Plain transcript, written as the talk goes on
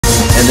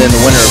then the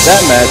winner of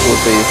that match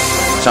will face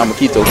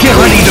Chamaquito. Get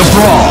ready to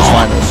brawl.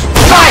 Finals.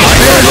 Fight!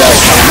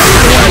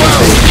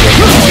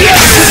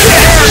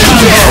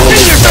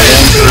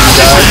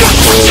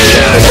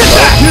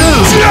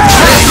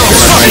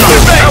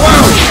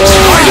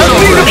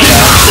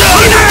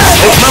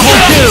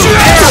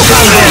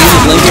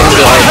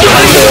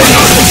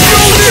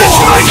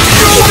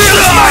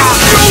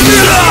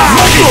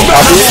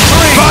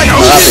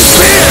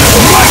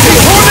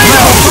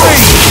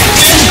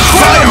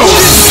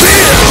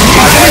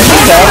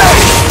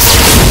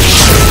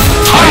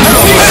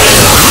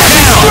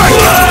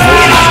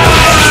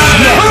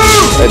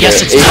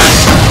 Yes, it's time.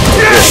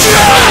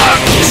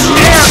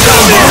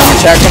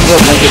 Chat comes up,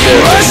 link it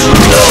there.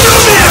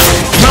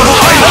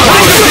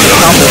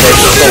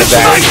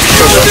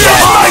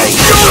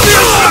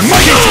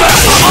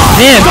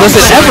 Man, does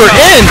it ever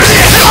end?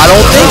 I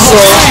don't think so.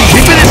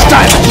 Keep it in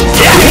style.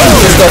 This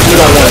is stuff we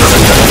don't want to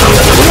see.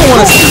 We don't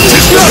want to see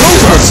this. This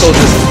looks so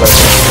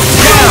disrespectful.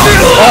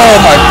 Oh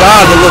my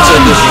god, it looks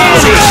so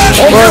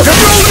disrespectful.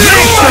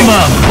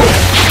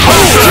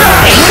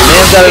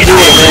 Man's gotta do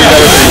what a man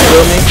gotta do, you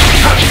feel me?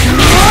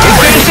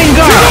 Advancing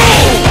guard.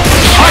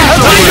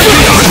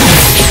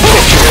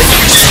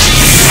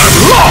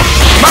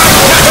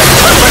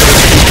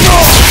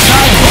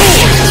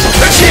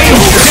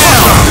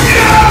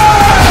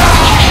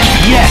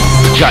 Yes,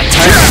 got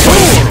time.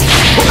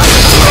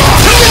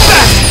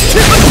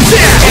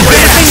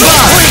 Advancing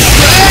guard.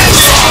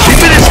 Keep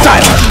it in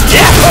style.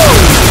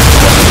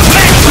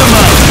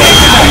 Maximum.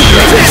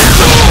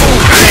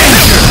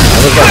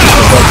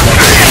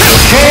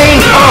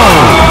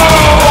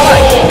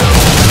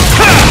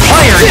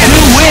 Player 2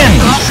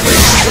 wins.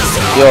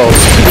 Yo,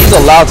 he's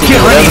allowed to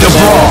get ready to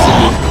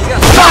brawl.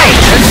 Fight!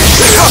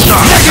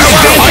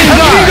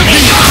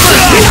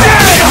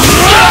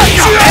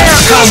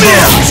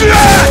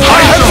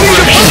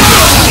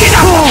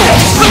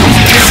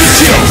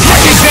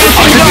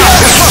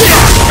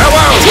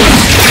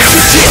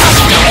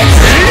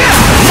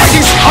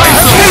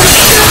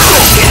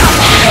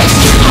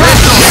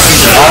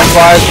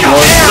 Air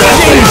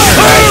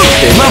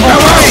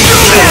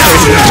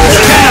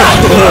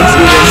combo.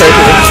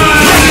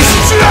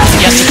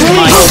 Yes, it's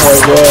mine. Oh my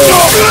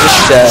god, this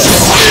chat.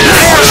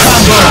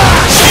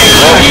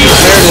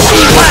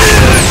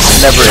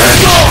 Never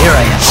ends. Here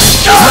I am.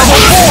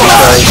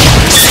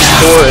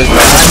 Score is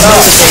not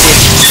enough.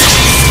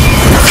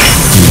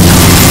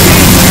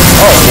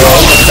 Oh, well,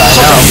 I'm gonna die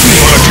now.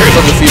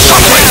 Look at people.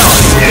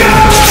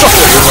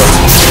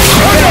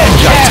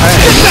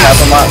 Half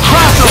of my.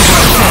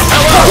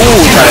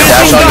 Ooh, trying to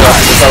dash on you.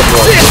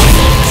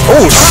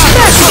 Oh, shit.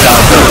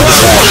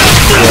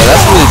 Yeah,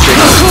 that's really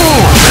tricky.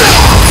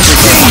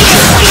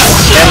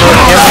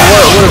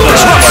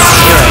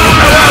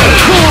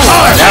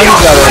 Now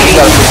he's got a big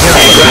hit.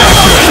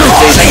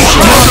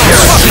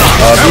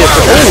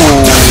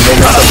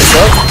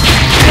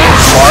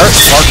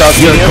 Smart out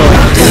here.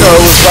 You know,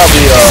 it was probably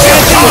Smart.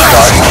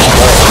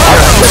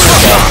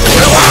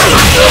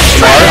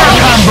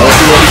 Let's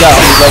see what he got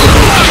on his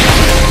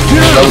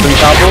level 3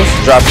 combos.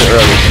 Dropped it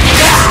early.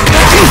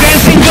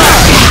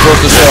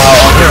 Supposed to show how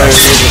unfair he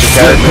is with the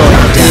character.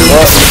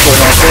 Well, he's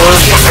putting on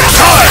sword.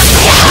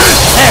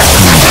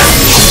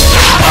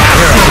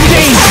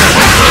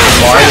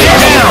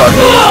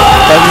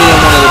 Definitely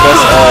one of the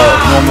best normals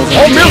in the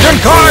game. Milton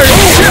card!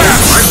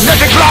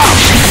 Magnetic block!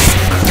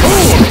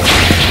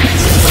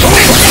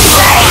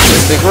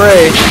 Mystic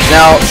Ray.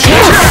 Now,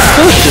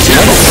 could just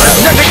win it.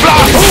 Magnetic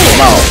block! It's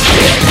gonna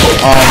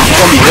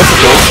be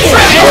difficult,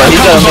 but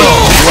he's gonna make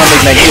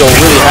Magneto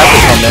really have to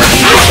come in.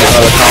 He gets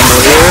another combo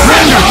here.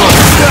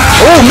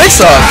 Oh,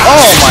 mix-up!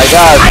 Oh my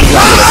god, he's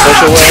gonna get a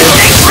social wave.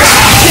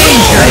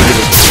 Now he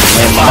can just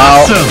name him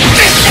out.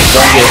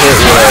 Don't get hit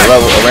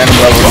with a random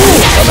level 2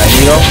 of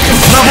Magneto.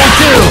 Level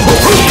 2!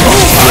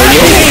 Yeah,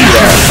 you hate to see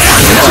that.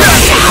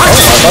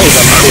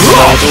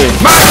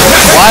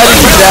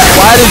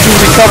 Why did you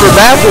recover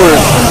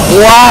backwards?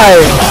 Why?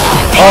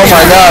 Oh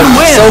my god,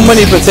 so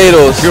many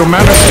potatoes. You're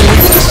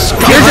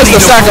just a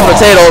sack of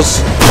potatoes.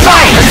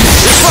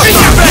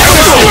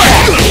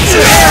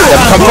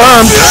 Yep,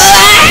 confirmed.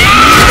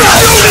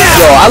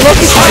 Yo, I love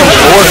to see some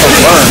board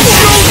confirmed.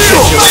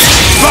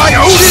 By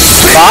Odin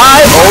Spear!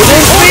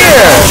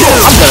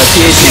 I'm gonna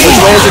THC. Which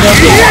way is it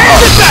gonna be?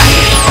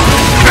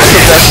 That's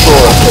the best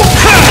score.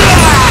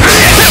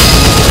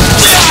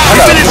 I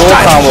got a full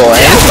combo,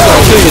 and this is gonna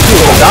kill you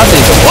too.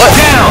 Dante's a what?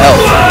 Hell.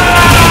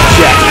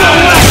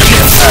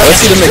 Alright, let's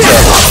see the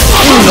mix-up.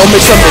 No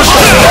mix-up.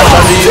 That's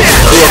under you.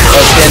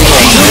 Standing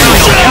on.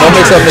 No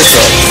mix-up.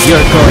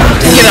 You're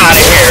correct. Get out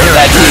of here.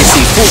 That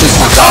THC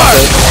foolishness,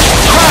 Dante.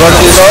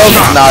 Brotherly love?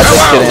 Nah,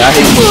 just kidding. I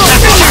hate you.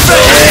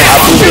 I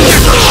do it.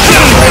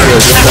 Right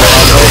here, just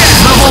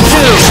level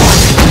 2.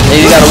 And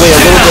you gotta wait a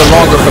little bit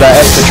longer for that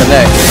X to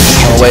connect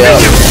on the way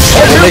up.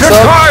 Double mix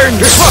up,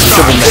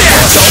 triple mix.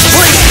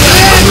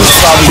 He's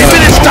probably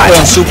gonna put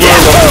on super,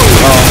 X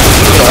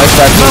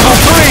factor,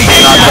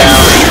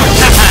 knockdown.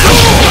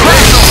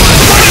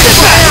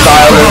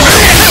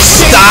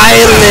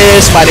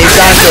 Stylish. My name's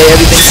Dante,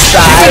 everything's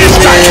stylish.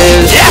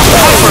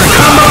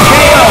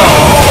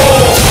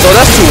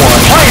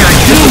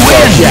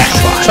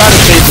 trying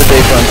to save the day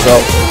for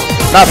himself.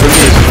 Not for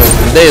me, because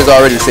the day is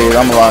already saved.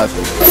 I'm alive.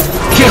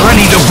 Get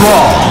ready to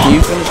brawl. Can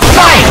you finish?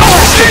 Fight!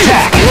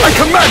 Attack! I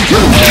command you!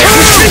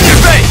 In your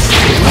face!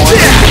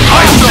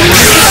 I so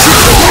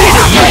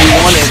You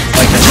wanted,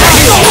 like,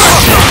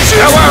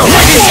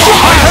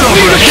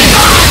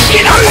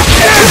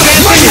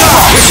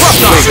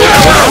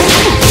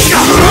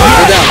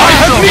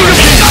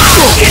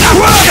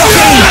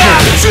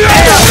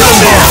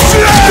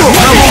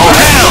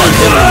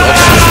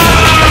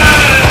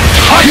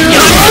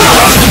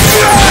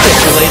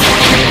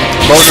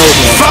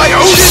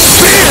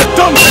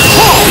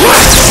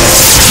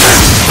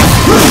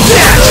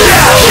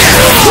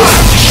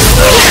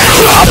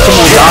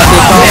 optimal dodge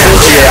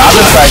combos? Yeah, I've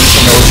been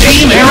practicing those.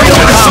 Team aerial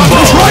combo.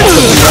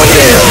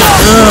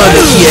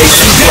 The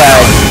EAC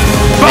flag.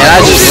 And I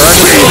just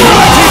burned it.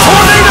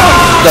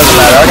 Doesn't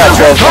matter, I got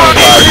 12.5.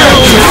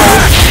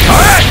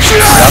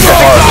 That's a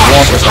hard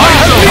one for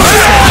something.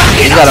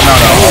 He's got to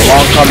mount a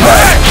long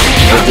comeback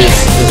with this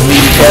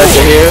lead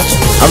character here.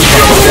 I'm just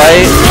gonna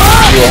play,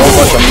 do a whole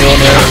bunch of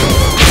Mjolnir.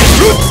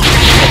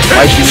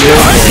 Might be here.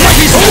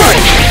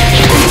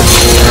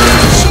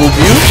 Scoop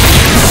you.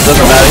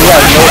 Doesn't matter, he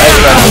has no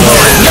extra control.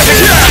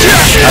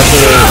 After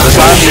the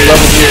time he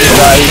level 3 this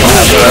guy, he's gonna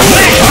have the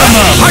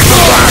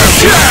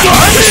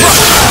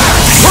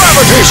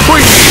Gravity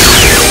squeeze!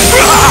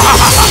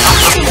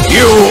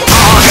 You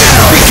are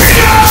defeated!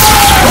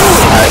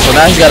 Alright, so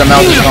now he's gotta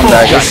mount his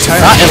comeback. It's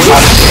not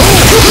impossible.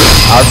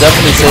 I'll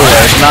definitely say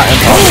that, it's not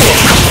impossible.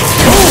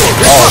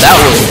 Oh, that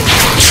was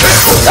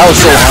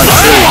so unsafe.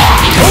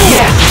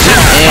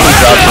 And he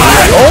dropped it.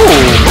 Oh!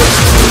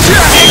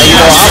 And you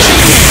know how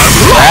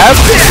grab?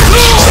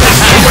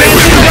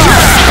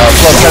 Plus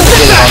has to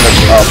get it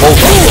on the both of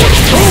them.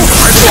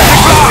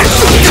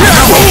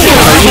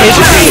 You hit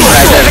your team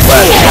like that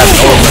flat. It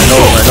happens over and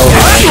over and over.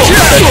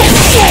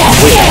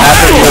 Wait,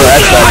 after your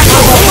X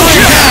factor.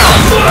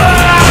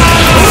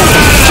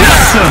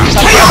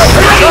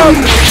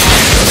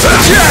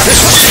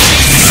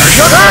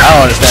 I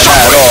don't understand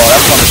that at all.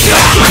 That's punishment.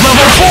 Level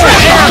 4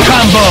 air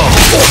combo!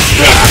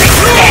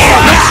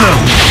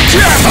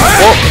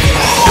 Oh.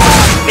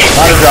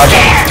 Not a drop.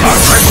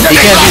 He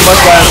can't do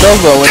much by himself,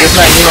 but with this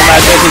Neo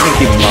Magic, he can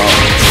keep him out. He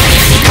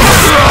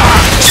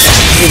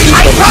can do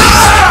stuff.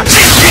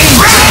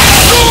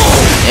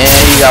 And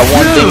he got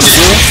one thing to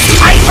do.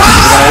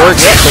 It's gonna work.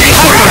 Yep. If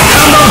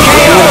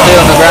he would have stayed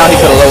on the ground, he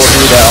could have lowered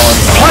through that one.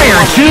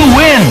 Player 2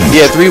 wins!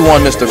 Yeah,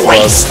 3-1,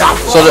 Mr.Flubbs.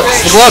 So,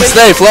 Flubbs,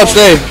 stay.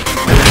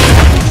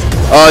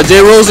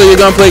 J. Rosa, you're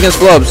gonna play against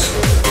Flubbs.